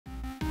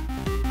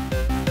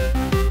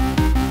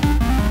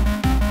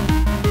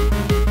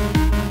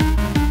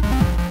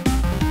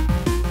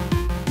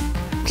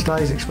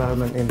Today's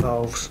experiment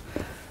involves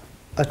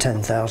a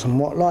 10,000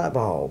 watt light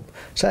bulb.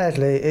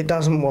 Sadly, it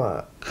doesn't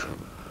work.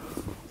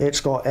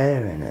 It's got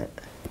air in it,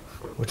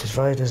 which is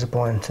very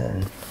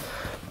disappointing.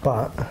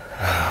 But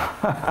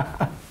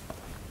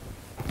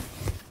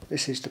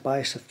this is the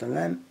base of the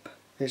lamp.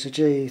 It's a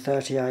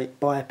G38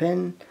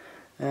 bi-pin,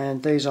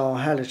 and these are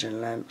halogen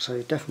lamps, so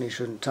you definitely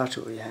shouldn't touch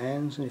it with your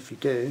hands, and if you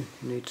do,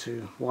 you need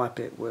to wipe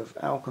it with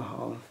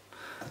alcohol.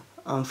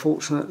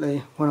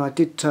 Unfortunately, when I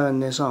did turn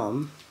this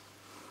on,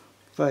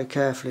 very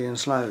carefully and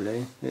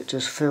slowly, it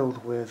just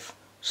filled with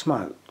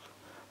smoke,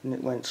 and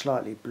it went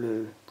slightly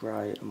blue,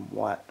 grey and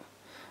white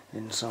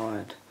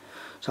inside.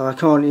 So I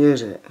can't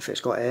use it if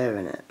it's got air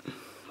in it,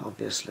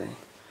 obviously.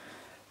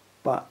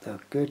 But the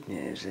good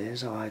news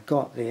is I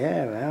got the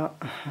air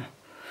out.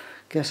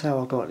 Guess how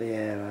I got the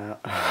air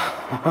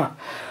out?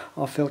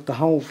 I filled the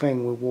whole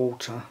thing with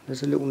water.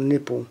 There's a little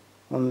nipple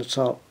on the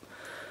top,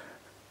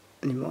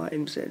 and you might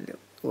even see it.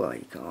 Well,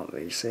 you can't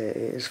really see it.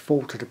 It is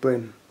full to the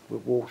brim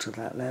with water,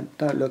 that lamp.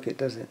 Don't look it,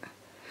 does it?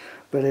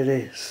 But it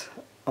is.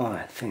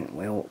 I think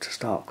we ought to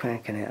start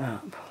cranking it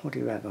up. What do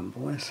you reckon,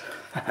 boys?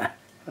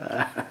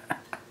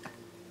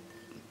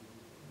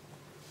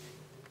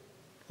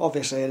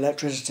 Obviously,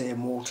 electricity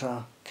and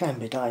water can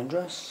be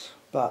dangerous,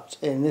 but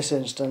in this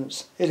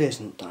instance, it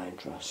isn't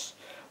dangerous.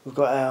 We've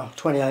got our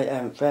 28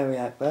 amp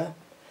variac there,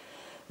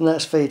 and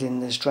that's feeding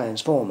this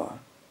transformer,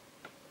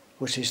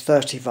 which is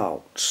 30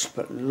 volts,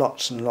 but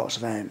lots and lots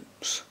of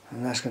amps,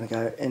 and that's going to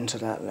go into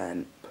that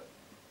lamp.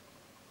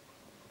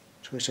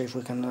 Shall we see if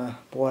we can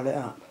boil it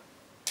up?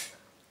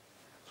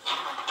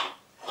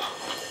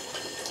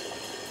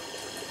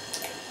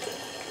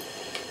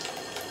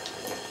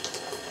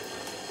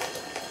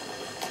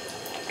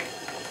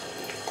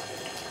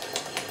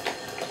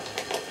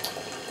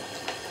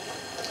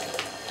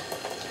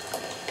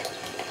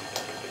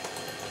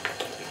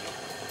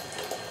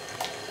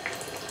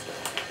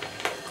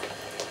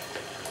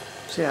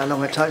 See how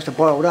long it takes to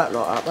boil that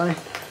lot up, eh?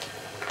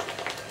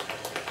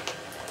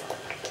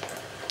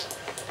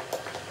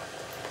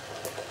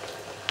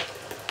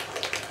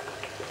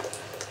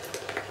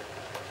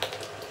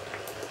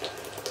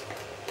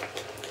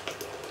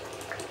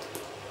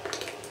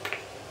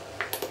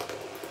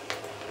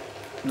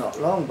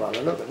 Not long by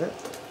the look of it.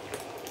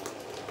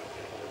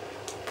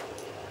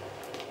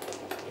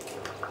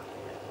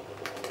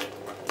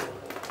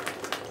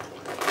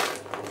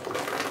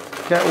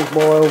 Kettle's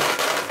boiled.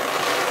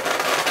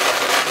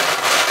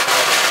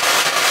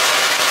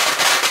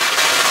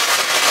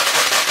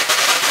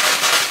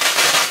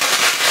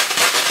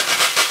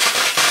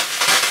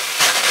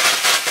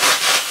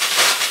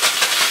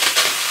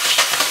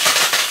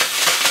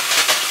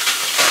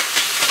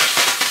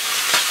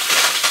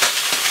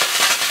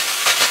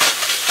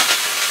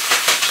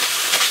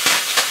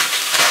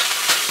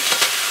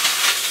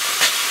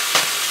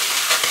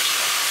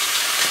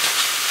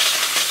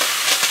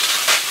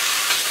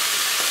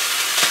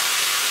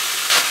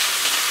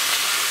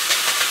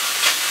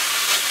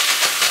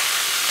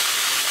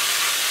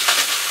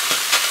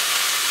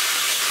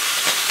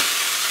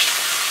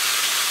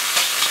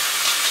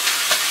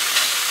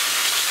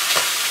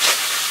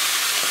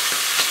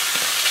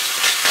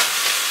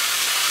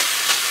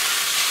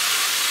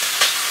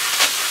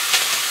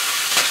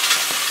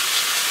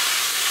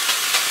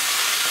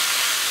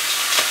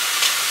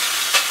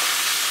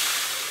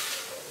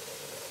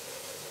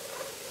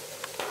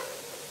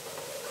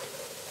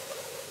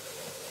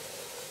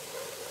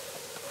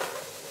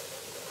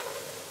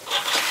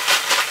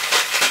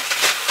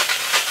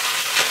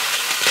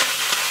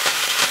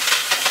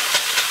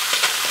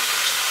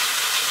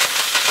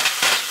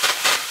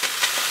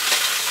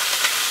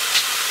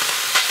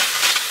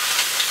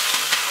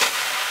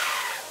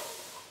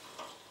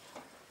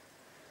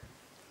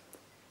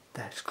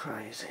 That's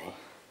crazy.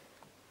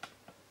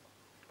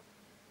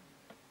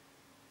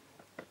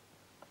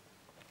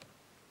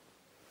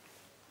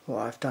 What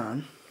I've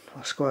done,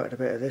 I squirted a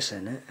bit of this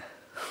in it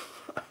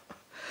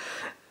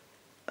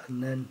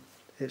and then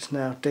it's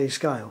now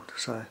descaled,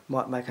 so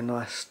might make a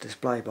nice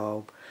display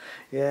bulb.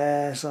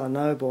 Yes, I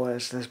know,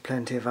 boys, there's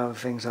plenty of other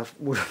things I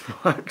would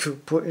have liked to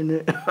put in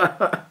it.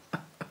 But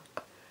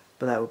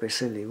that would be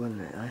silly,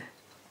 wouldn't it, eh?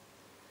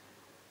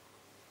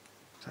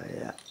 So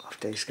yeah, I've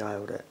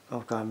descaled it.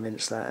 I'll go and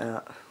rinse that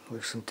out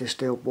with some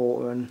distilled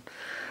water, and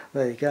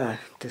there you go,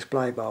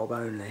 display bulb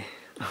only.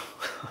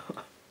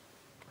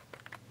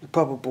 The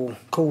probable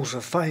cause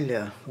of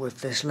failure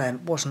with this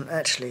lamp wasn't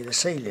actually the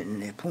sealing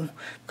nipple,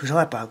 because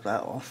I broke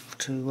that off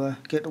to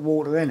get the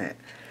water in it.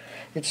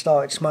 It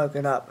started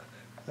smoking up,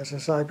 as I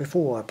say,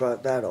 before I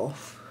broke that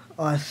off.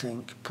 I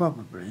think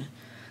probably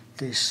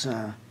this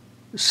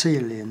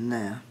sealing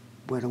there,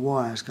 where the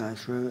wires go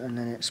through and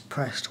then it's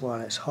pressed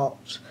while it's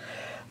hot,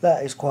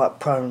 that is quite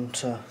prone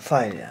to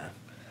failure.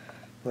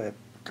 Where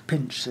the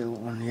pinch seal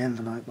on the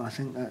envelope, I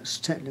think that's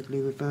technically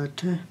referred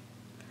to.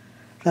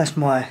 That's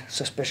my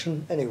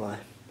suspicion anyway.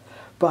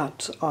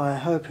 But I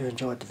hope you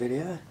enjoyed the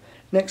video.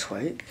 Next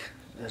week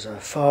there's a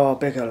far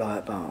bigger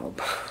light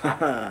bulb.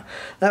 That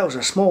was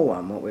a small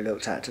one what we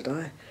looked at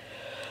today.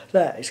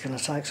 That is going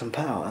to take some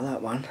power,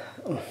 that one.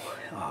 Oh,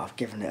 I've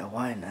given it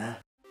away now.